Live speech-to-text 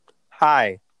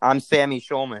Hi, I'm Sammy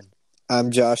Schulman,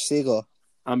 I'm Josh Siegel.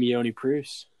 I'm Yoni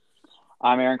Bruce.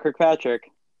 I'm Aaron Kirkpatrick.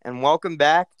 and welcome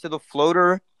back to the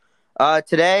Floater.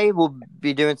 Today we'll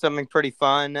be doing something pretty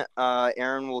fun.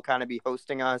 Aaron will kind of be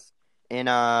hosting us in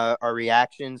our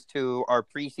reactions to our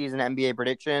preseason NBA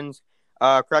predictions.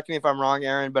 Correct me if I'm wrong,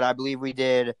 Aaron, but I believe we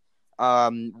did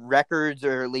records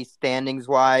or at least standings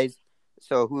wise.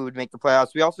 So who would make the playoffs?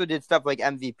 We also did stuff like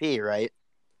MVP, right?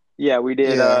 Yeah, we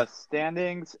did Yeah.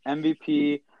 standings,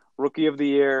 MVP, Rookie of the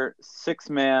Year, Sixth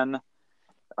Man,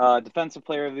 Defensive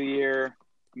Player of the Year,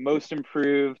 Most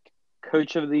Improved,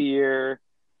 Coach of the Year.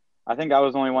 I think I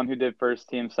was the only one who did first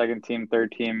team, second team,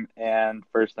 third team, and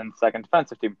first and second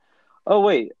defensive team. Oh,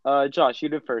 wait. Josh, you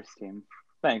did first team.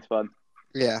 Thanks, bud.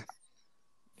 Yeah.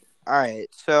 All right.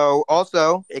 So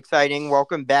also exciting.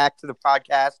 Welcome back to the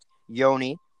podcast,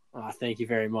 Yoni. Thank you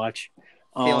very much.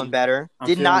 Feeling better. I'm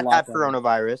Did feeling not a lot have better.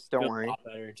 coronavirus. Don't Feeling worry. A lot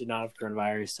better. Did not have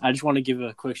coronavirus. I just want to give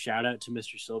a quick shout out to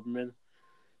Mr. Silberman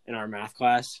in our math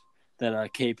class that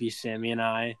KP, Sammy, and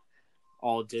I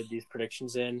all did these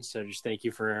predictions in. So just thank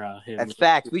you for him. That's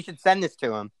facts. We should send this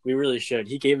to him. We really should.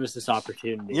 He gave us this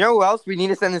opportunity. You know who else? We need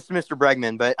to send this to Mr.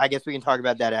 Bregman, but I guess we can talk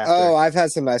about that after. Oh, I've had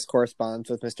some nice correspondence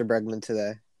with Mr. Bregman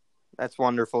today. That's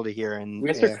wonderful to hear. And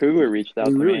Mr. Yeah. Kugler reached out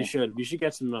we to really me. should. We should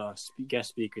get some guest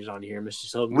speakers on here, Mr.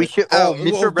 Silberman. we should. Oh,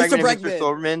 Mr. well, Bregman Mr. and Mr. Bregman.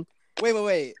 Silverman.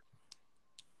 Wait.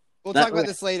 We'll That- talk about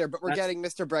this later, but we're that's- getting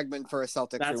Mr. Bregman for a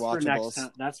Celtics That's for next rewatchables.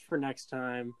 time. That's for next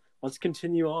time. Let's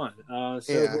continue on.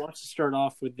 So Yeah. who wants to start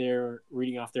off with their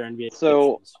reading off their NBA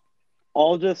So-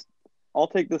 predictions? I'll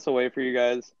take this away for you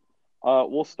guys.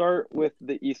 We'll start with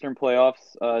the Eastern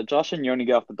playoffs. Josh and Yoni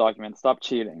get off the document. Stop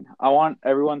cheating. I want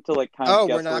everyone to kind of Oh,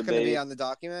 guess we're not where going to they be on the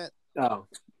document? Oh,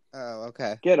 Oh,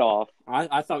 okay. get off.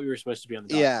 I thought we were supposed to be on the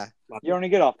document. Yeah. Yoni,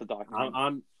 get off the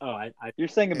document. I You're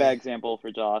saying a bad example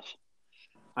for Josh.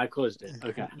 closed it.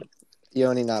 Okay.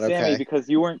 Yoni not Sammy, okay. because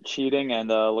you weren't cheating and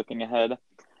looking ahead,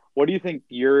 what do you think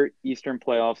your Eastern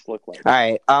playoffs look like? All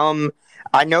right.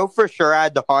 I know for sure I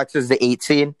had the Hawks as the 8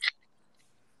 seed,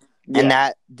 Yeah. and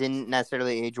that didn't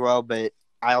necessarily age well. But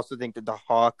I also think that the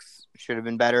Hawks should have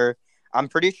been better. I'm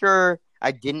pretty sure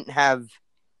I didn't have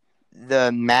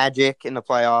the Magic in the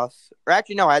playoffs, or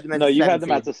actually, no, I had them as No, the you 7 had them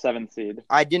seed. as a 7th seed.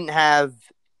 I didn't have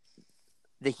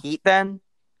the Heat then,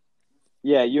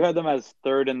 Yeah, you had them as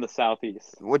third in the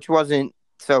Southeast. which wasn't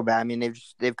so bad. I mean,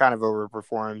 they've kind of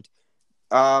overperformed.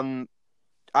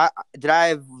 Did I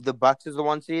have the Bucks as the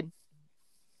 1 seed?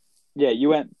 Yeah, you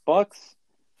went Bucks,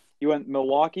 you went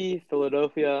Milwaukee,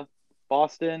 Philadelphia,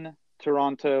 Boston,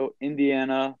 Toronto,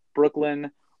 Indiana,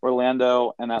 Brooklyn,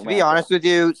 Orlando, and Atlanta. To be honest with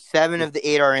you, 7 of the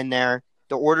 8 are in there.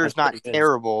 The order's That's not pretty good.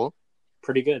 terrible.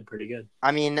 Pretty good.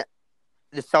 I mean,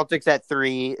 the Celtics at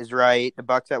 3 is right. The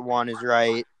Bucks at 1 is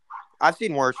right. I've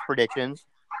seen worse predictions.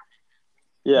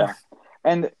 Yeah.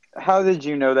 And how did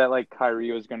you know that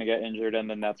Kyrie was going to get injured and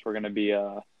the Nets were going to be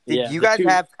Did you guys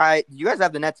have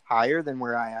the Nets higher than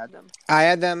where I had them? I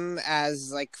had them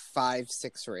as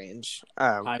 5-6 range.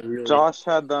 Oh, Josh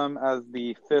had them as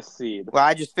the 5th seed. well,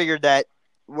 I just figured that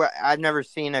I've never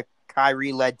seen a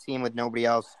Kyrie-led team with nobody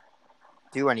else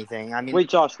do anything. I mean, Wait,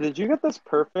 Josh, did you get this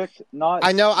perfect? Not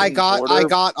I know I in got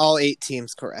order. all 8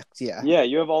 teams correct. Yeah. Yeah,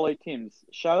 you have all 8 teams.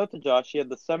 Shout out to Josh. He had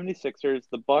the 76ers,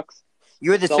 the Bucks,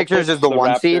 you had the Celtics, Sixers as the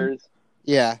 1 seed. Raptors.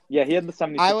 Yeah. Yeah, he had the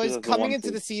 76ers I was as the coming 1 into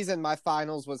seed. the season, my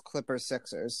finals was Clippers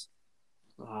Sixers.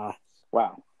 Wow.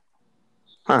 Huh.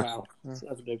 Wow. That's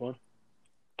a big one.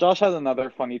 Josh has another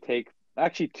funny take.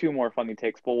 Actually, 2 more funny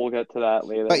takes, but we'll get to that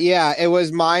later. But yeah,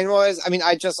 mine was, I mean,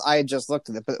 I had just looked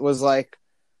at it, but it was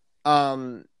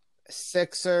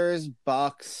Sixers,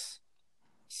 Bucks,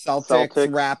 Celtics,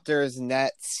 Raptors,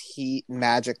 Nets, Heat,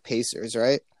 Magic, Pacers,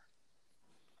 right?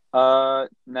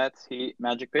 Nets, Heat,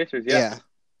 Magic, Pacers. Yeah.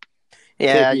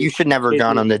 Yeah, KP. you should never have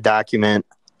gone on the document.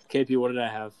 KP, what did I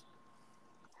have?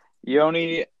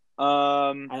 Yoni, I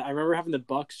remember having the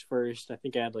Bucks first. I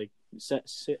think I had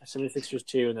 76ers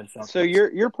 2 and then Celtics. so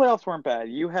your playoffs weren't bad.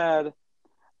 You had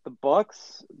the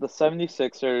Bucks, the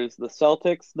 76ers, the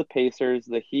Celtics, the Pacers,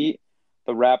 the Heat,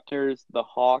 the Raptors, the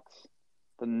Hawks,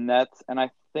 the Nets, and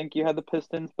I think you had the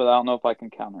Pistons, but I don't know if I can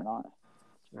count or not.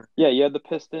 Sure. Yeah, you had the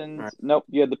Pistons. All right. Nope,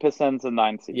 you had the Pistons and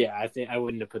 9 seed. Yeah, I think I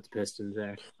wouldn't have put the Pistons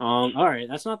there. All right,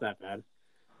 that's not that bad.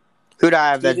 Who'd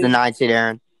I have as the 9 seed,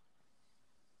 Aaron?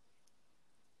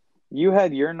 You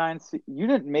had your 9 seed. You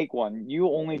didn't make one. You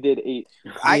only did 8.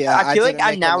 I feel like didn't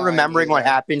I'm make now the 9 remembering what either.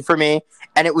 happened for me,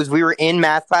 and it was we were in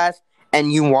math class,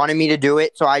 and you wanted me to do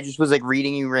it, so I just was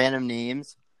reading you random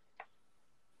names.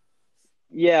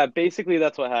 Yeah, basically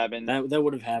that's what happened. That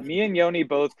would have happened. Me and Yoni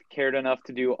both cared enough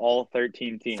to do all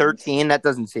 13 teams. 13? That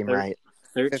doesn't seem right.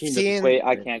 13. 15. Wait,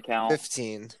 I can't count.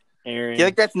 15. Aaron. I feel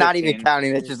like that's not even 15.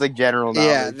 counting. That's just like general knowledge.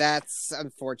 Yeah, that's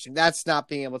unfortunate. That's not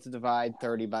being able to divide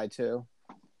 30 by 2.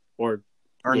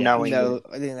 or knowing No, it.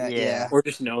 I think that, Yeah. yeah. or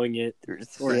just knowing it.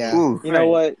 Or, Yeah. Ooh. You know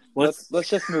what? Let's Let's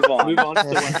just move on. move on to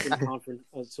the Western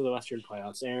Conference, to the Western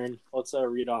playoffs. Aaron, let's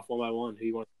read off one by one who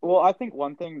you want. Well, I think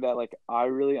one thing that like I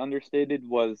really understated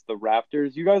was the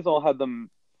Raptors. You guys all had them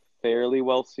fairly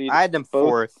well seeded. I had them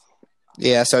fourth.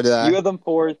 Yeah, so did I. You had them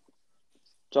fourth.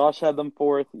 Josh had them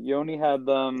fourth. Yoni had I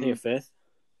them think a fifth,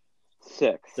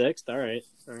 sixth. sixth. All right.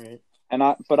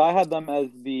 But I had them as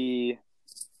the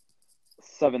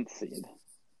 7th seed.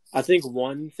 I think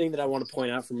one thing that I want to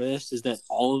point out from this is that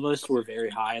all of us were very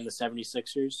high on the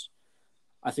 76ers.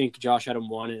 I think Josh had them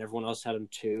 1 and everyone else had them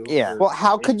 2. Yeah. Well,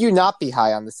 how could you not be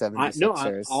high on the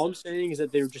 76ers? All I'm saying is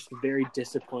that they were just a very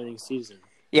disappointing season.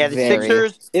 Yeah, the Very.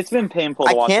 Sixers. It's been painful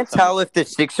to I watch. can't the tell if the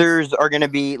Sixers are going to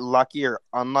be lucky or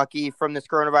unlucky from this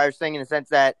coronavirus thing, in the sense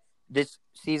that this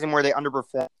season where they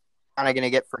underperform kind of going to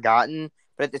get forgotten,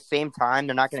 but at the same time,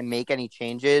 they're not going to make any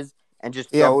changes and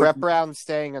just Yeah, go. Brett Brown's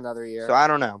staying another year. So I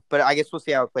don't know, but I guess we'll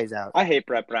see how it plays out. I hate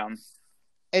Brett Brown.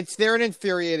 They're an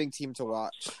infuriating team to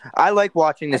watch. I like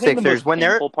watching the I think the Sixers most when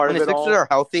painful part the of it Sixers all- are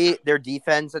healthy. Their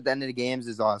defense at the end of the games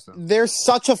is awesome. They're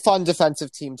such a fun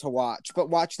defensive team to watch, but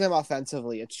watching them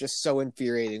offensively, it's just so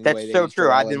infuriating. The way That's they so use true.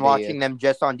 Joel I've been Embiid. watching them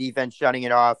just on defense, shutting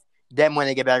it off. Then when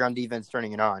they get back on defense,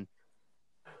 turning it on.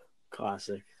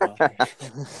 Classic. I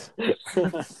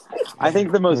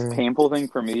think the most painful thing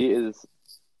for me is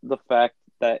the fact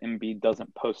that Embiid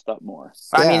doesn't post up more.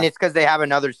 I Yeah. mean, it's because they have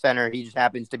another center. He just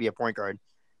happens to be a point guard.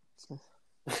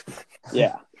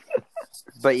 Yeah,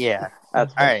 But yeah.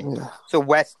 that's All right. So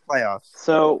West playoffs.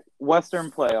 So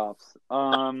Western playoffs.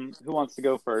 Who wants to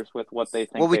go first with what they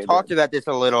think? Well, we they talked did? about this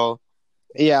a little.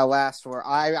 Yeah, last 4.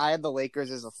 I had the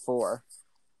Lakers as a 4.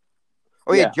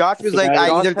 Oh, yeah. Yeah. Josh was like, Yeah, I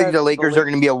Josh either think had the Lakers the are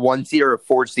going to be a 1 seed or a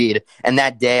 4 seed. And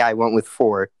that day I went with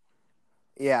 4.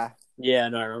 Yeah. Yeah,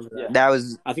 no, I remember that. Yeah. That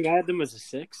was. I think I had them as a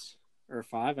 6 or a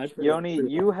 5. Yoni,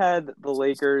 you had the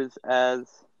Lakers as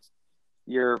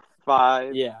your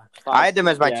 5. Yeah. I had them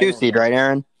as my Yeah, I 2 know seed, that. right,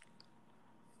 Aaron?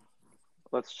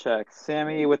 Let's check.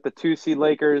 Sammy with the 2 seed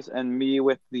Lakers, and me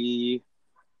with the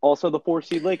 4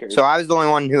 seed Lakers. So I was the only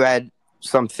one who had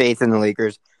some faith in the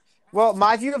Lakers. Well,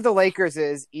 my view of the Lakers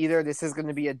is either this is going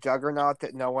to be a juggernaut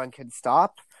that no one can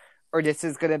stop, or this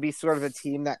is going to be sort of a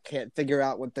team that can't figure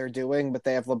out what they're doing, but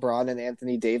they have LeBron and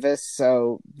Anthony Davis,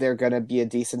 so they're going to be a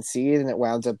decent seed, and it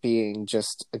wound up being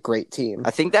just a great team.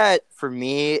 I think that for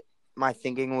me, my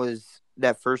thinking was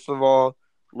that, first of all,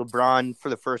 LeBron, for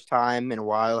the first time in a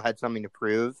while, had something to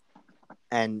prove.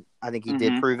 And I think he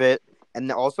did prove it. And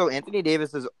also, Anthony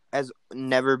Davis has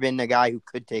never been a guy who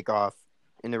could take off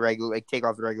in the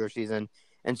regular season.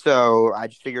 And so I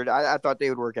just figured I thought they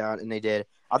would work out, and they did.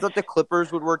 I thought the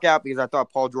Clippers would work out because I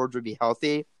thought Paul George would be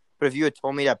healthy. But if you had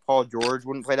told me that Paul George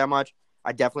wouldn't play that much,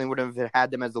 I definitely would have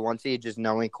had them as the 1 seed, just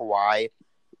knowing Kawhi.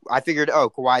 I figured,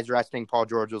 Kawhi's resting, Paul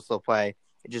George will still play.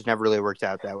 It just never really worked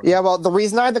out that way. Yeah, well, the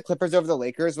reason I had the Clippers over the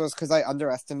Lakers was because I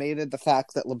underestimated the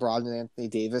fact that LeBron and Anthony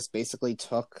Davis basically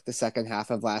took the second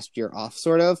half of last year off,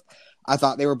 sort of. I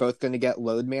thought they were both going to get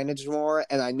load managed more,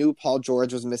 and I knew Paul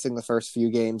George was missing the first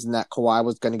few games and that Kawhi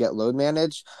was going to get load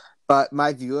managed. But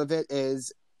my view of it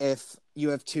is if you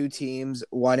have 2 teams,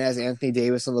 one has Anthony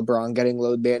Davis and LeBron getting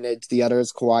load managed, the other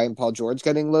is Kawhi and Paul George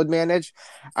getting load managed,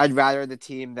 I'd rather the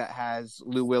team that has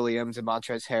Lou Williams and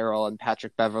Montrezl Harrell and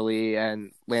Patrick Beverley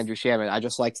and Landry Shamet. I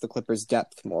just liked the Clippers'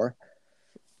 depth more.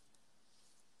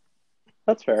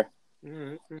 That's fair.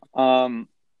 Mm-hmm.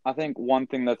 I think one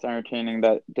thing that's entertaining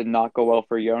that did not go well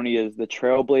for Yoni is the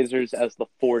Trailblazers as the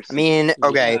 4 seed. I mean,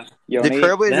 okay, Yeah. the Yoni,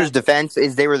 Trailblazers' defense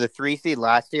is they were the 3 seed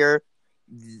last year.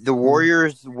 The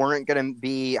Warriors weren't going to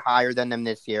be higher than them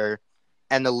this year,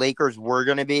 and the Lakers were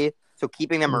going to be. So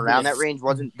keeping them around that range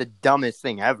wasn't the dumbest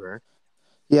thing ever.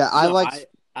 Yeah, I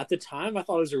at the time, I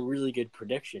thought it was a really good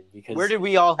prediction because Where did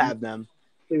we all have them?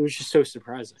 it was just so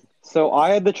surprising. So I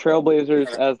had the Trailblazers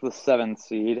as the 7th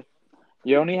seed.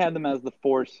 Yoni had them as the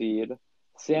 4 seed.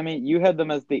 Sammy, you had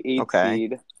them as the 8th Okay.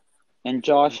 seed. And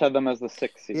Josh had them as the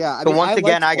 6th seed. Yeah, I So mean, once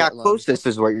again, liked I got Portland. closest,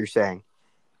 is what you're saying.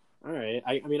 All right.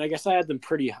 I mean, I guess I had them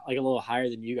pretty a little higher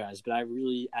than you guys, but I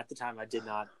really at the time I did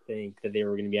not think that they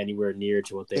were going to be anywhere near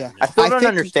to what they Yeah. are now. I still I don't think-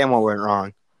 understand what went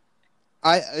wrong.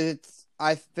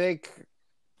 I think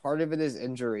part of it is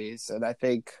injuries, and I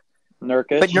think,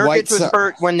 Nurkic. But Nurkic White was Sox.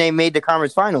 hurt when they made the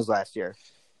conference finals last year.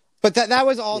 but that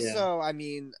was also, I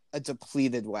mean, a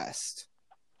depleted West.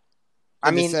 I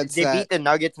In the mean, sense they that- beat the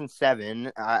Nuggets in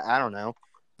 7. I don't know.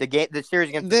 The series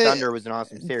against the Thunder was an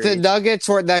awesome series. The Nuggets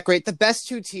weren't that great. The best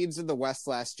two teams in the West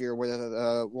last year were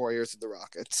the Warriors and the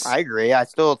Rockets. I agree. I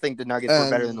still think the Nuggets were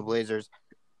better than the Blazers.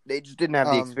 They just didn't have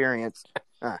the experience.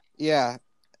 Yeah,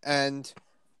 and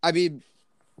I mean,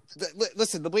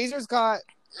 listen, the Blazers got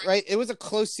right. It was a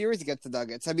close series against the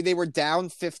Nuggets. I mean, they were down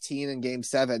 15 in Game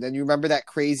 7, and you remember that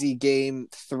crazy Game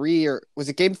 3, or was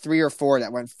it Game 3 or 4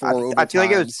 that went 4 overtimes? I feel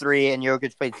like it was 3, and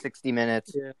Jokic played 60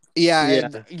 minutes. Yeah,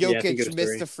 and Jokic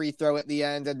missed a free throw at the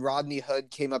end, and Rodney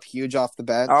Hood came up huge off the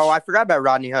bench. Oh, I forgot about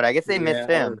Rodney Hood. I guess they missed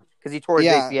him because he tore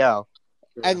his ACL.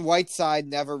 And Whiteside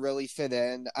never really fit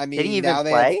in. I mean, did he even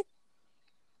play?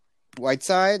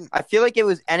 Whiteside? I feel like it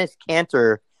was Enes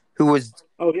Kanter who was.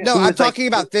 Oh, yeah. No, I'm talking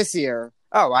about this year.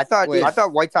 Oh, I thought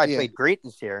Whiteside played great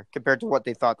this year compared to what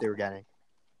they thought they were getting.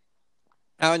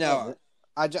 Oh no,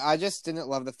 I just didn't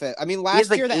love the fit. I mean,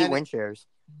 last year the 8 win shares.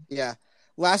 Yeah,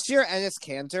 last year Enes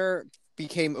Kanter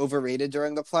became overrated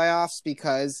during the playoffs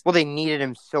because they needed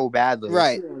him so badly,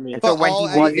 right? And so when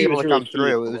he was able to come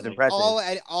through, it was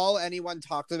impressive. All anyone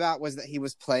talked about was that he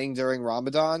was playing during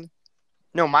Ramadan.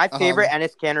 No, my favorite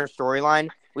Enes Kanter storyline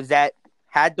was that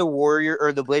had the Warrior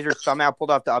or the Blazers somehow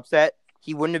pulled off the upset,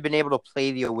 he wouldn't have been able to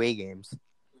play the away games.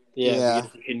 Yeah.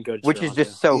 Which is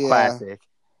just so classic.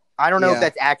 I don't know if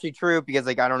that's actually true because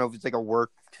I don't know if it's a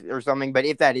work or something, but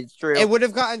if that is true, it would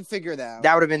have gotten figured out.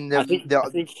 That would have been the I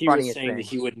think he was saying thing. that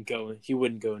he wouldn't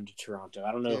go into Toronto.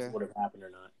 I don't know if it would have happened or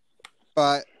not.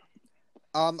 But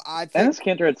I think Enes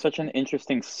Kanter had such an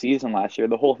interesting season last year.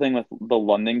 The whole thing with the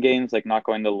London games, not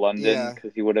going to London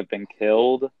because he would have been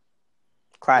killed.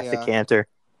 Classic Kanter.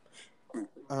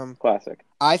 Classic.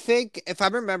 I think, if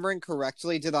I'm remembering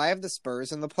correctly, did I have the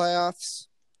Spurs in the playoffs?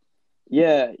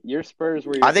 Yeah, your Spurs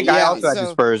were. I think I also had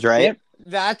the Spurs, right? Yep.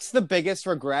 That's the biggest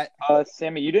regret.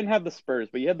 Sammy, you didn't have the Spurs,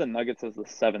 but you had the Nuggets as the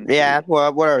 7th. Yeah,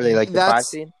 well, what are they, the 5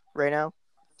 seed right now?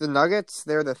 The Nuggets,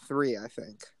 they're the 3, I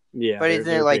think. Yeah, but isn't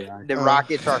it the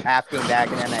Rockets are half game back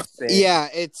in MX6? Yeah,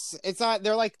 it's not.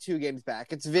 They're 2 games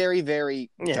back. It's very, very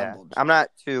jumbled. I'm not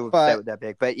too upset with that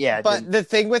pick, but yeah. But the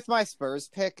thing with my Spurs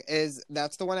pick is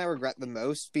that's the one I regret the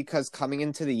most because coming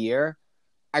into the year,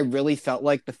 I really felt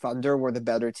like the Thunder were the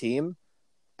better team,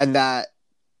 and that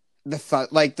the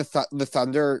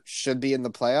Thunder should be in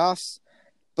the playoffs.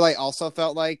 But I also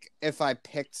felt like if I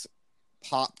picked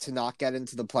Pop to not get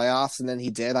into the playoffs and then he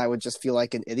did, I would just feel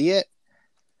like an idiot.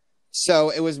 So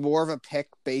it was more of a pick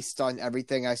based on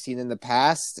everything I've seen in the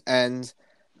past. And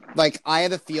I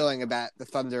had a feeling that the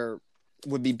Thunder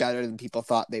would be better than people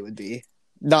thought they would be.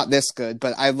 Not this good,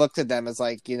 but I looked at them as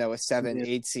a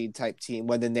 7-8 seed type team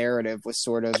when the narrative was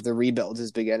sort of the rebuild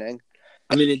is beginning.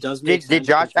 I mean, it does make sense. Did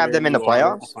Josh have them in the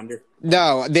playoffs?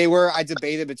 No, they were. I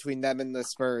debated between them and the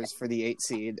Spurs for the 8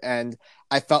 seed, and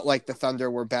I felt like the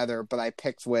Thunder were better, but I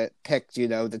picked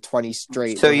the 20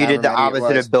 straight. So you did the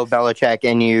opposite of Bill Belichick,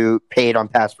 and you paid on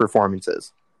past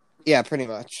performances. Yeah, pretty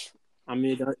much. I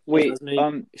mean, it does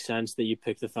make sense that you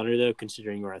picked the Thunder, though,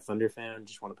 considering you're a Thunder fan.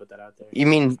 Just want to put that out there. You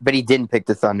mean, but he didn't pick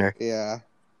the Thunder. Yeah.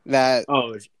 That.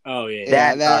 Oh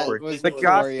yeah. That's awkward. But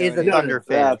Josh is a Thunder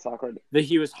fan. That's awkward. That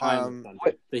he was high on the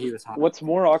Thunder. That he was high. What's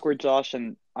more awkward, Josh,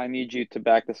 and I need you to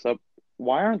back this up.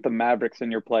 Why aren't the Mavericks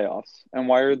in your playoffs? And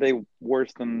why are they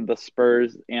worse than the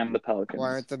Spurs and the Pelicans? Why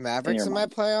aren't the Mavericks in my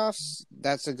playoffs?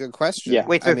 That's a good question. Yeah.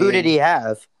 Wait, so who did he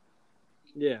have?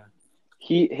 Yeah.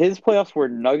 His playoffs were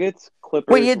Nuggets,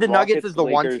 Clippers. Wait, he had the Rockets, Nuggets as the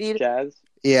Lakers, 1 seed? Jazz.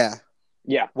 Yeah.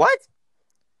 Yeah. What?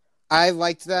 I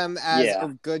liked them as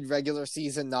a good regular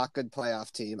season, not good playoff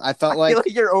team. I felt I feel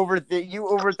like you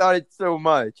overthought it so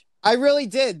much. I really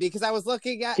did because I was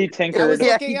looking at he tinkered.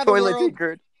 He toilet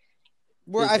tinkered.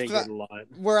 Where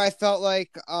I felt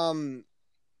like the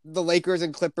Lakers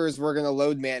and Clippers were going to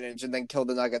load manage and then kill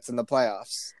the Nuggets in the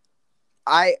playoffs.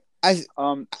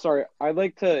 Sorry,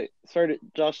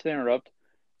 Josh, to interrupt.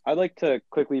 I'd like to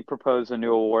quickly propose a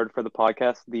new award for the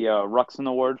podcast, the Ruxin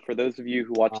Award. For those of you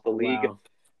who watch the league,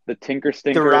 the Tinker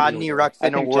Stinker. The Rodney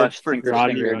Ruxin Award for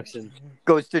Rodney Ruxin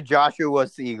goes to Joshua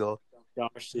Siegel.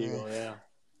 Josh Siegel, yeah.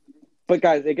 But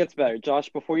guys, it gets better. Josh,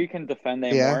 before you can defend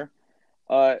anymore,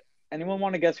 anyone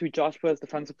want to guess who Josh put as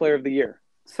Defensive Player of the Year?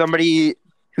 Somebody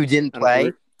who didn't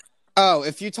play. Oh,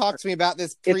 if you talked to me about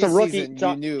this preseason, it's a rookie.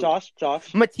 You knew. Josh.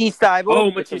 Matisse Thybulle.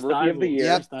 Oh, Matisse Rookie of the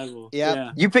Year. Yep.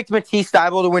 Yeah. You picked Matisse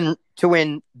Thybulle to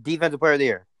win Defensive Player of the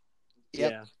Year.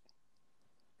 Yep. Yeah.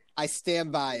 I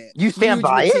stand by it. You stand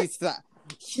by it?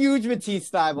 Huge Matisse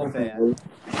Thybulle fan.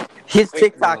 His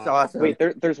TikTok's awesome. Wait,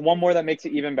 there's one more that makes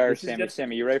it even better, Sammy.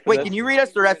 Sammy, you ready for this? Wait, can you read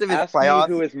us the rest of his Ask playoffs?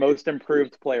 me who his most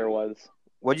improved player was.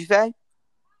 What'd you say?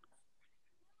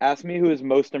 Ask me who his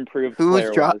most improved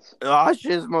player was.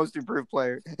 Josh's most improved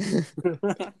player?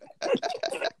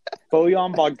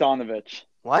 Bojan Bogdanovic.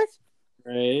 What?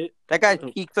 Right? That guy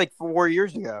peaked like 4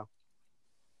 years ago.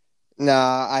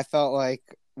 Nah, I felt like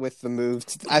with the move,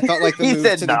 I felt like the He move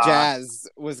said to nah. the Jazz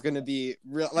was going to be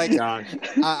real. Like Josh,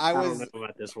 I I was. don't know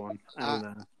about this one. I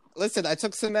don't know. Listen, I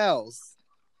took some L's.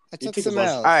 took a bunch.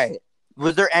 All right.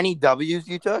 Was there any W's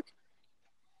you took?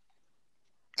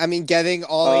 I mean, getting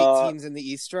all 8 teams in the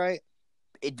East right?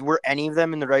 Were any of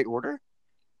them in the right order?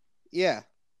 Yeah.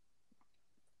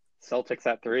 Celtics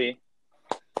at 3.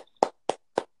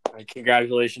 All right,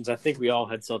 congratulations. I think we all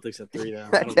had Celtics at 3, though.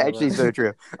 That's actually so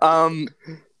true. I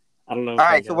don't know. All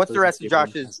right, so what's the rest of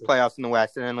Josh's playoffs in the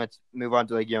West? And then let's move on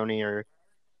to like Yoni or...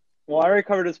 Well, I already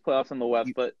covered his playoffs in the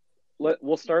West, but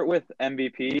we'll start with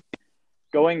MVP.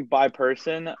 Going by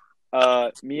person,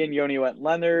 me and Yoni went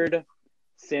Leonard.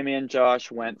 Sammy and Josh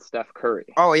went Steph Curry.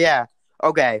 Oh, yeah.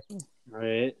 Okay.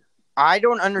 Right. I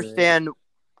don't understand.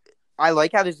 I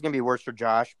like how this is going to be worse for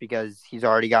Josh because he's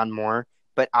already gotten more.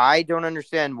 But I don't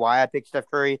understand why I picked Steph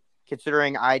Curry,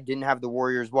 considering I didn't have the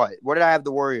Warriors. What did I have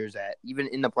the Warriors at, even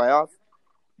in the playoffs?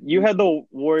 You had the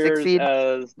Warriors 6 seed?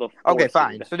 as the 4th Okay,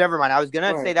 fine. seed. So never mind. I was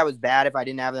going to say that was bad if I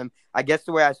didn't have them. I guess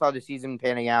the way I saw the season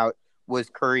panning out was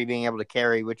Curry being able to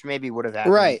carry, which maybe would have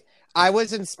happened. Right. I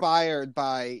was inspired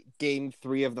by Game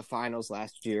 3 of the finals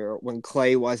last year when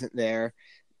Clay wasn't there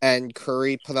and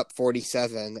Curry put up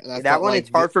 47. And that one, it's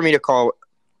hard for me to call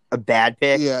a bad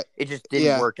pick. Yeah. It just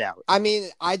didn't work out. I mean,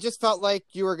 I just felt like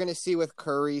you were going to see with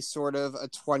Curry sort of a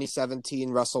 2017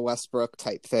 Russell Westbrook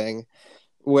type thing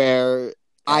where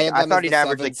I thought he'd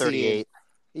average like 38.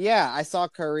 Yeah, I saw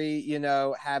Curry,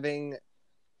 having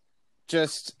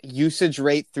just usage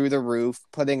rate through the roof,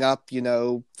 putting up,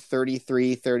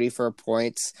 33, 34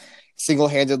 points,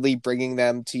 single-handedly bringing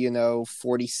them to,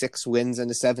 46 wins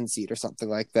and a 7 seed or something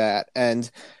like that.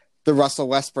 And the Russell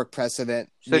Westbrook precedent.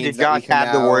 So did Josh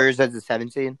have the Warriors as a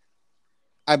 7 seed?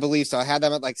 I believe so. I had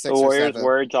them at like 6 the or 7. Warriors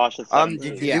were Josh's 7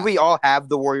 seed. Did we all have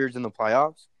the Warriors in the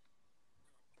playoffs?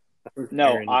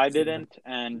 No, Aaron, I didn't,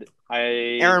 and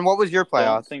Aaron, what was your I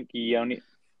playoffs? don't think Yoni.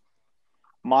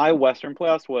 My Western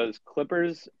playoffs was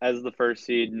Clippers as the 1st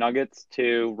seed, Nuggets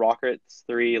 2, Rockets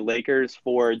 3, Lakers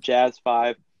 4, Jazz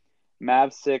 5,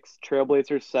 Mavs 6,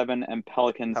 Trailblazers 7, and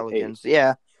Pelicans 8.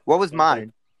 Yeah. What was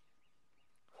mine?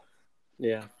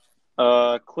 Yeah.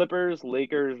 Clippers,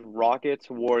 Lakers, Rockets,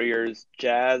 Warriors,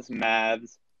 Jazz,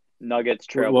 Mavs, Nuggets,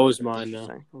 Trailblazers. What was mine now?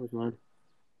 What was mine?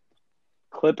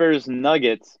 Clippers,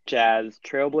 Nuggets, Jazz,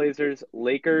 Trailblazers,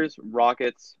 Lakers,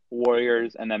 Rockets,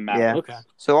 Warriors, and then Mavs. Yeah. Okay.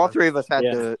 So all three of us had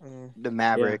the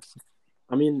Mavericks.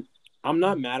 I mean, I'm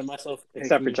not mad at myself.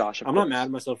 Except for Josh, I'm not mad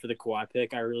at myself for the Kawhi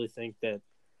pick. I really think that,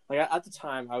 like, at the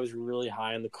time, I was really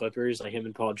high on the Clippers, like him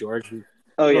and Paul George.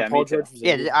 Oh, yeah, Paul me too. George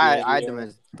was I had them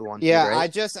as the one. Yeah,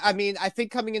 seed, right? I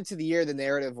think coming into the year, the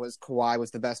narrative was Kawhi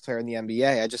was the best player in the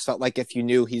NBA. I just felt like if you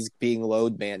knew he's being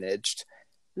load managed.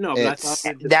 No, but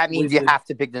that means you have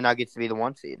to pick the Nuggets to be the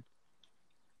 1 seed.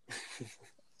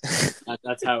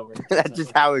 That's how it works. That's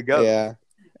just how it goes.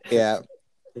 Yeah.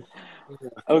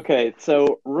 Okay,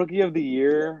 so Rookie of the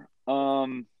Year.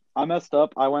 I messed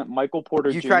up. I went Michael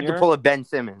Porter Jr. You tried to pull a Ben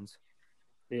Simmons.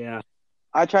 Yeah.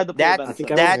 I tried to pull a Ben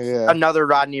Simmons. That's another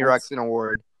Rodney Ruxin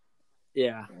award.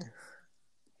 Yeah.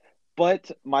 But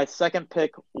my second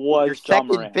pick was your John second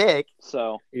Morant. pick.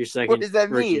 So your second. What does that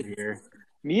Rookie mean? Year.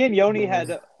 Me and Yoni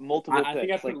had multiple I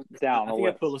picks think I put down. I think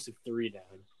I put a list of 3 down.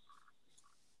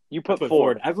 You put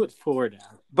 4. I put 4 down.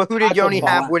 But who did Yoni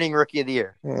have winning Rookie of the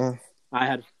Year? I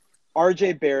had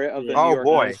RJ Barrett of the New Oh, York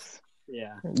boy. Knicks.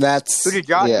 Yeah. That's Who did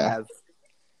Josh have?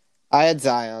 I had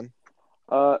Zion.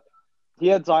 He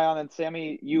had Zion, and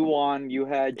Sammy, you won. You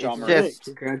had John It's Morant. just-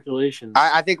 Congratulations.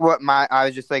 I think I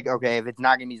was just like, okay, if it's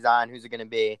not going to be Zion, who's it going to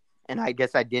be? And I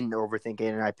guess I didn't overthink it,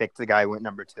 and I picked the guy who went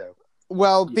number 2.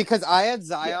 Well, because I had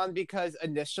Zion because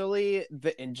initially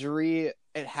the injury,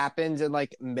 it happened in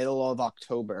like middle of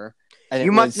October. And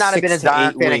You must not have been a 6 to 8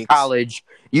 Zion fan in weeks. college.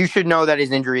 You should know that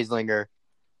his injuries linger.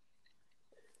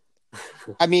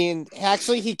 I mean,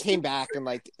 actually, he came back in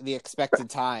like the expected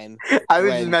time. I was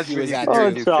when just messing he with was you. at 'cause you're a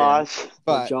Oh, Duke fan. Josh.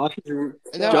 But Josh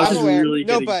is I'm aware. really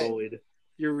No, getting but- bullied.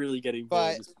 You're really getting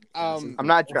But, bullied. I'm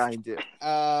not trying to.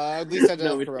 at least I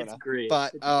don't have Corona. It's great.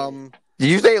 But It's great. Did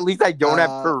you say at least I don't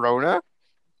have Corona?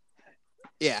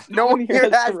 yeah. No one here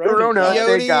has Corona,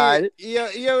 thank God.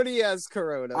 Yodi has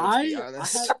Corona. Let's be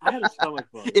honest. I had a stomach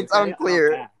bug. It's okay?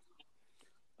 unclear. I'm back.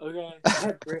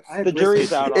 Okay. I had The jury's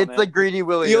brisket. out on It's it. like Greedy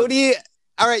Williams. Yodi,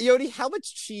 all right, Yodi. How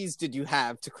much cheese did you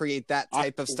have to create that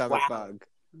type of stomach wow. bug?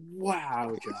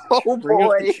 Wow, Josh. Oh, Bring up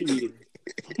boy. the cheese.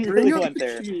 He Bring really up went the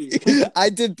there. cheese. I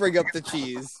did bring up the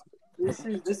cheese. This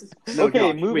is no, Okay,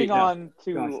 Josh, moving wait, no. on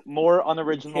to Josh. more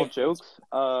unoriginal jokes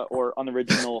or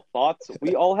unoriginal thoughts.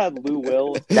 We all had Lou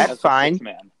Will That's as the fine. sixth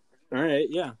man. All right,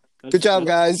 yeah. Good job,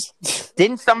 guys.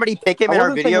 Didn't somebody pick him I in our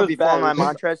wasn't saying it video was before bad, my it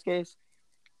was just- Montrez case?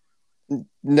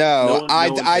 No, one I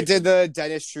picked did him. the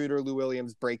Dennis Schroeder, Lou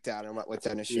Williams breakdown and went with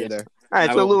Dennis Yeah. Schroeder. All right,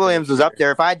 I so went Lou with Williams Dennis was up Schroeder.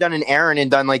 there. If I had done an Aaron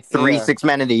and done like three Yeah. 6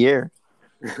 men of the year,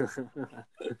 Yeah.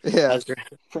 That's great.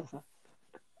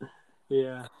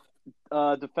 Yeah.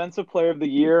 Defensive player of the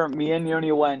year, me and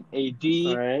Yoni went AD.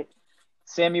 All right.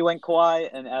 Sammy went Kawhi,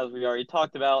 and as we already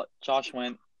talked about, Josh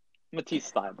went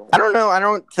Matisse Thybulle. I don't know.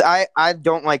 I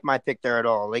don't like my pick there at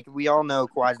all. Like we all know,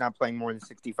 Kawhi's not playing more than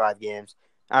 65 games.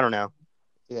 I don't know.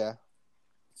 Yeah.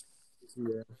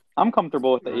 Yeah. I'm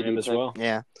comfortable with the I AD am as pick. well.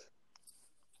 Yeah,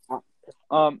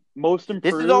 Most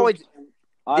improved. this is always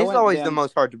Van- the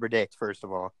most hard to predict. First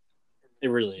of all, It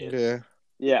really is.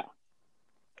 Yeah.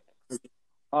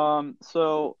 Yeah.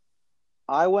 So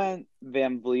I went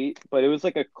Van Vliet, but it was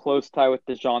like a close tie with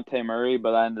DeJounte Murray,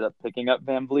 but I ended up picking up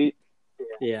Van Vliet.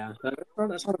 Yeah.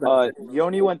 That's not a bad pick.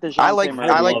 Yoni went DeJounte I like Murray.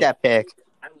 I like that pick.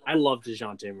 I love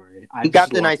DeJounte Murray. He got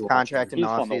the nice contract in the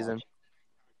He's fun to offseason. watch.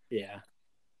 Yeah.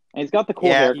 And he's got the cool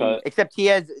Yeah, haircut. except he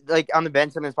has like on the Ben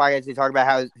Simmons podcast, they talk about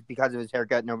how because of his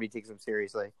haircut, nobody takes him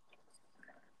seriously.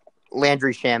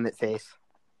 Landry Shamet face.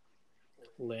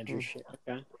 Landry shit.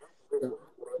 Okay.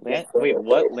 Wait,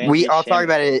 what? I'll talk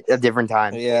about it a different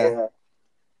time. Yeah.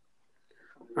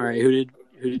 All right. Who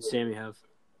did Sammy have?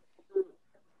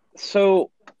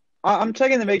 So I'm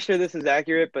checking to make sure this is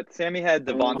accurate, but Sammy had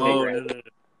Devontae Oh, Graham. no.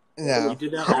 No. You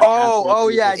did that Oh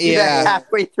yeah, I did that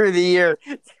halfway through the year,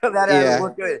 so that Yeah.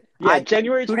 looked good. Yeah,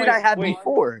 January 20th. Who did I have wait,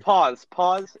 before? Pause.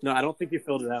 No, I don't think you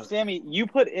filled it out. Sammy, you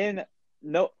put in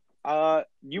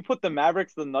you put the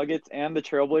Mavericks, the Nuggets, and the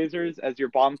Trailblazers as your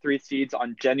bottom three seeds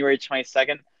on January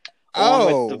 22nd,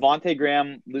 along with Devontae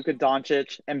Graham, Luka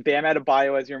Doncic, and Bam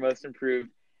Adebayo as your most improved,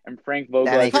 and Frank Vogel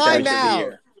That as your makes coach sense. of the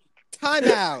year. Time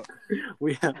out.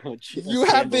 We have You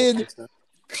have been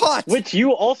caught. Which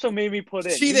you also made me put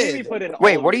in. You made me put in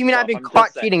Wait, all what of do you mean your I've been stuff, I'm caught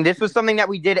just saying. cheating? This was something that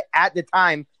we did at the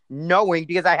time, knowing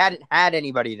because I hadn't had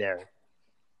anybody there.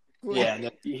 Yeah, no,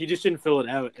 he just didn't fill it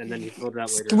out, and then he filled it out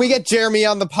later. Can we get Jeremy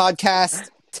on the podcast?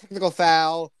 Technical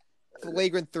foul.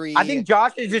 Flagrant 3. I think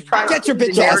Josh is just trying Get to your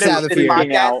change bitch the ass narrative out of this here.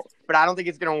 podcast, but I don't think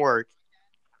it's going to work.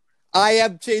 I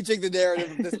am changing the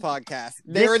narrative of this podcast.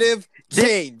 Narrative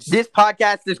change. This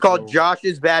podcast is called No.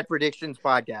 Josh's Bad Predictions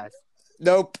Podcast.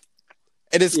 Nope.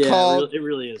 It is called. It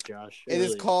really is, Josh. It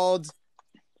is called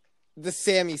the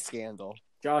Sammy scandal.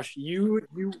 Josh. You.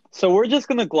 So we're just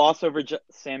gonna gloss over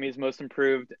Sammy's most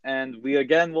improved, and we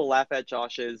again will laugh at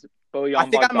Josh's Bojan I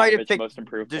think I might have Bogdanovic picked most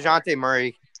improved. DeJounte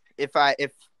Murray if I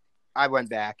went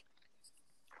back.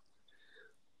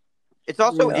 It's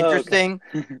also Okay. interesting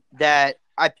that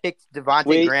I picked Devontae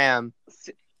Wait. Graham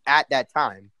at that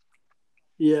time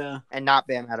Yeah. and not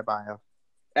Bam Adebayo.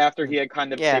 After he had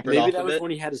kind of Yeah, tapered Maybe off that a was bit.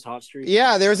 when he had his hot streak.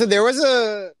 Yeah, there was a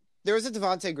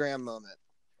Devontae Graham moment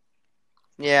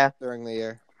Yeah. during the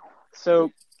year.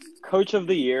 So, coach of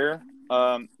the year,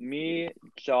 me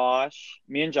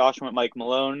and Josh went Mike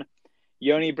Malone,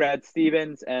 Yoni Brad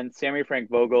Stevens, and Sammy Frank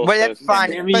Vogel. But that's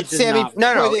fine. Sammy But did Sammy, not-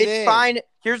 No, put it it's in. fine.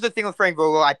 Here's the thing with Frank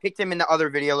Vogel. I picked him in the other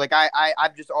video. Like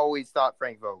I've just always thought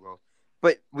Frank Vogel,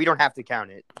 but we don't have to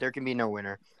count it. There can be no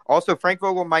winner. Also, Frank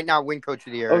Vogel might not win Coach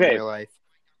of the Year in Okay. real life.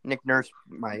 Nick Nurse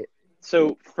might.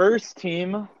 So, first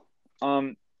team,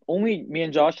 only me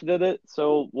and Josh did it,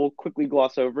 so we'll quickly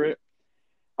gloss over it.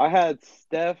 I had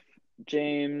Steph,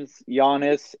 James,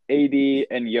 Giannis, AD,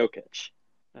 and Jokic.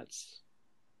 That's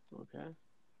okay.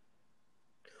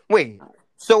 Wait.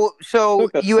 So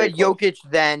That's you had pretty close. Jokic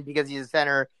then because he's a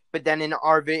center, but then in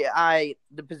RVI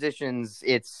the positions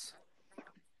it's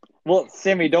Well,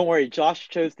 Sammy, don't worry. Josh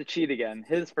chose to cheat again.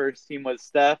 His first team was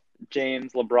Steph,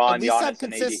 James, LeBron, At least I'm Giannis,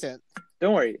 and AD. consistent.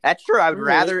 Don't worry. that's true. I would Really?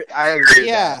 rather. I agree. With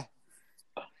Yeah.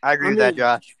 that. I agree with that,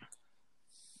 Josh.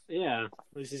 Yeah, at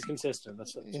least he's consistent.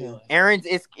 That's what Yeah. Aaron's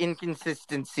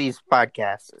Inconsistencies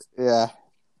podcast. Yeah.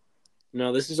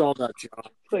 No, this is all about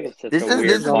Josh. This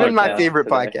has been my favorite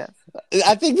podcast.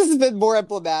 I think this has been more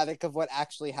emblematic of what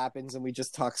actually happens when we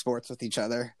just talk sports with each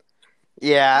other.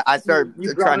 Yeah, I start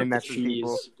You brought trying to up mess the with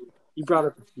people. cheese. You brought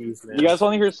up the cheese, man. You guys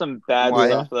want to hear some bad What?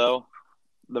 stuff though?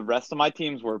 The rest of my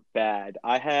teams were bad.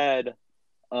 I had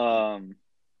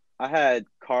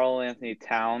Karl Anthony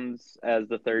Towns as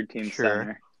the third team Sure.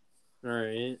 center. All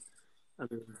right. I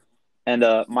mean, And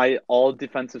my all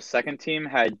defensive second team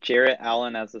had Jarrett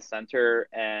Allen as the center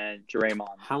and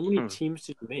Draymond. how many teams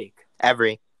did you make?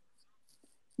 Every.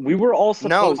 We were all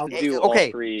No, supposed to do all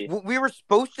okay. three. We were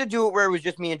supposed to do it where it was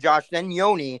just me and Josh, then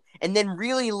Yoni, and then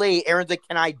really late, Aaron's like,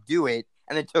 "Can I do it?"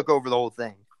 and then took over the whole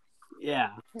thing. Yeah.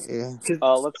 Yeah.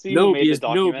 Let's see who made the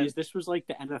document. Because this was like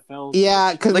the NFL.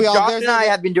 Yeah, because Like we all Josh there's and I a-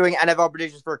 have been doing NFL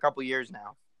predictions for a couple years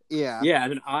now, Yeah. Yeah,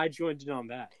 and then I joined in on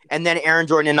that. and then Aaron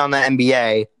joined in on the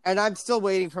NBA. And I'm still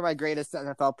waiting for my greatest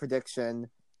NFL prediction.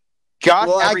 Josh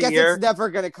Well, I every guess year it's never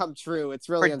going to come true. It's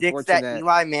really predicts unfortunate. that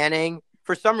Eli Manning.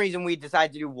 For some reason, we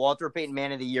decided to do Walter Payton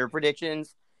Man of the Year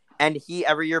predictions, and he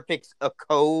every year picks a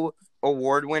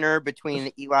co-award winner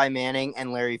between Eli Manning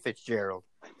and Larry Fitzgerald.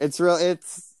 It's real.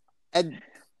 It's and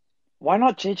Why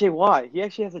not JJ Watt? He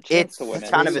actually has a chance to win It's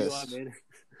it. kind of racist.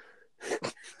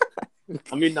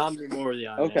 I mean, not anymore the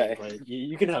Iron Okay. Man, but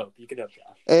you can hope. You can hope,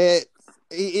 Josh.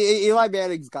 Eli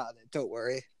Manning's got it. Don't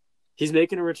worry. He's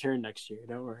making a return next year.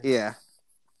 Don't worry. Yeah.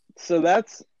 So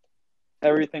that's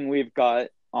everything we've got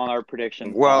on our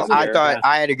predictions. Well, this I year. thought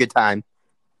I had a good time.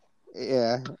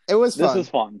 Yeah. It was This fun. is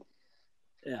fun.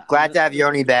 Yeah. Glad to have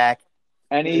Yoni back.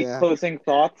 Any Yeah. closing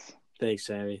thoughts? Thanks,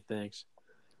 Sammy. Thanks.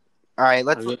 All right,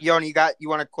 let's. I mean- Yoni, you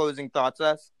want a closing thoughts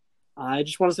us? I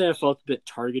just want to say I felt a bit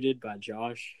targeted by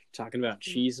Josh talking about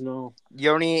cheese and all,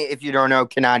 Yoni, if you don't know,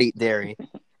 cannot eat dairy.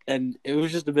 and it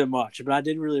was just a bit much. But I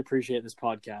did really appreciate this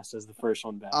podcast as the first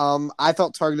one back. I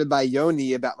felt targeted by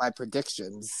Yoni about my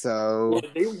predictions. So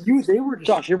Yeah, they were just,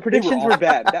 Josh, your predictions were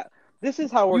bad. This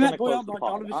is how we're You going had to close the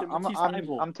pod. Bogdanovich and Matisse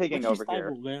Thybulle. I'm taking Matisse over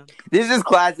here. Thybulle, man. This is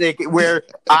classic, where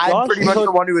I'm Josh pretty much the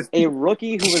took one who was. A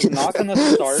rookie who was not going to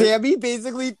start. Sammy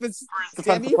basically Defensive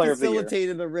player of the year.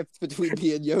 facilitated the rift between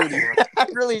me and Yoni. I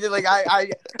really did. Like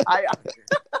I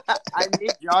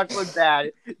made Josh look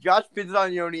bad. Josh pins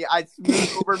on Yoni. I smooth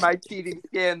over my cheating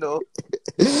scandal.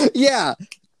 Yeah.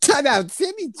 Time out.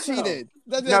 Sammy cheated.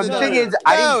 No, the thing is,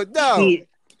 I didn't cheat.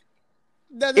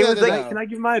 No, It was like- Can I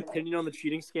give my opinion on the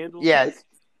cheating scandal? Yes.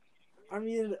 I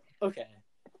mean, okay.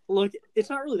 Look, it's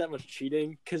not really that much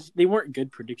cheating because they weren't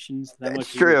good predictions. That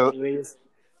much true. anyways.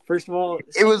 First of all,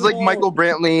 It was second like of all, Michael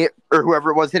Brantley or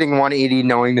whoever it was hitting 180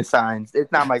 knowing the signs.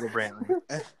 It's not Michael Brantley.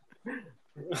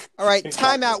 All right,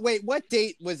 time out. Wait, what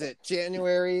date was it?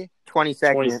 January?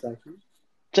 22nd. 22nd.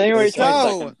 January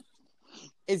No.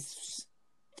 22nd.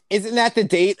 Isn't that the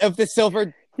date of the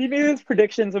silver? He made his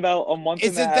predictions about a month and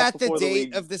a Isn't half that the before date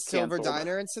league of the silver canceled.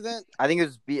 diner incident? I think it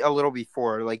was a little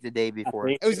before, like the day before.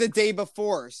 I think It was the day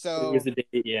before. it So was the date,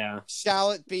 yeah.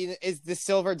 shall it be? Is the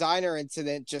silver diner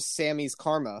incident just Sammy's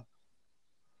karma?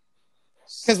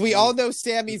 Because we all know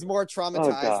Sammy's more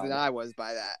traumatized God. than I was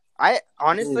by that. I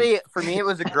honestly, for me, it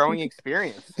was a growing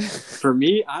experience. For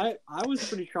me, I was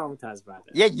pretty traumatized by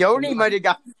that. Yeah, Yoni might have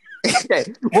got. Okay,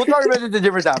 we'll talk about this a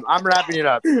different time. I'm wrapping it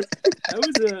up. That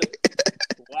was a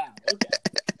wow. Okay.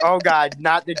 Oh God,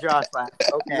 not the Josh laugh.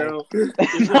 Okay. No. Is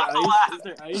there ice? Is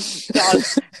there ice?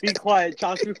 Josh, be quiet.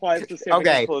 Josh, be quiet. So Sammy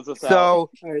Okay, can close us out. so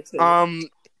All right. So,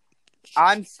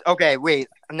 I'm okay. Wait,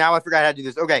 now I forgot how to do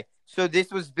this. Okay, so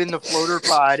this was been the Floater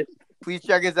Pod. Please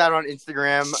check us out on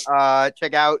Instagram.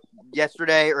 Check out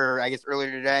yesterday, or I guess earlier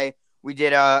today, we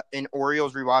did an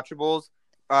Orioles rewatchables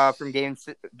from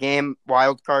game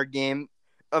wild card game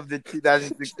of the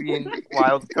 2016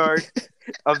 wild card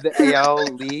of the AL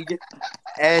League,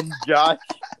 and Josh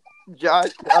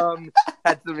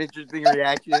had some interesting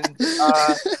reactions.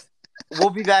 We'll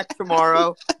be back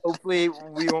tomorrow. Hopefully,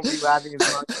 we won't be laughing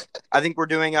as much. I think we're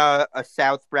doing a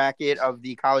South bracket of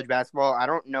the college basketball. I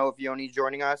don't know if Yoni's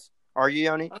joining us. Are you,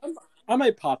 Yoni? I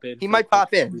might pop in. He for might a pop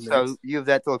quick in, few so minutes. you have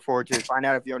that to look forward to. Find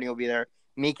out if Yoni will be there.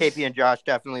 Me, KP, and Josh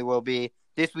definitely will be.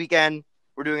 This weekend,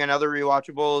 we're doing another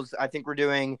rewatchables. I think we're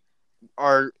doing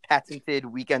our patented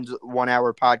weekends 1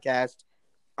 hour podcast.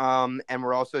 And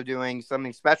we're also doing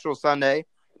something special Sunday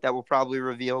that we'll probably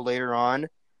reveal later on.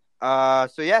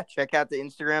 So yeah, check out the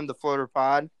Instagram, the Floater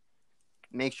Pod.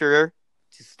 Make sure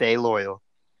to stay loyal.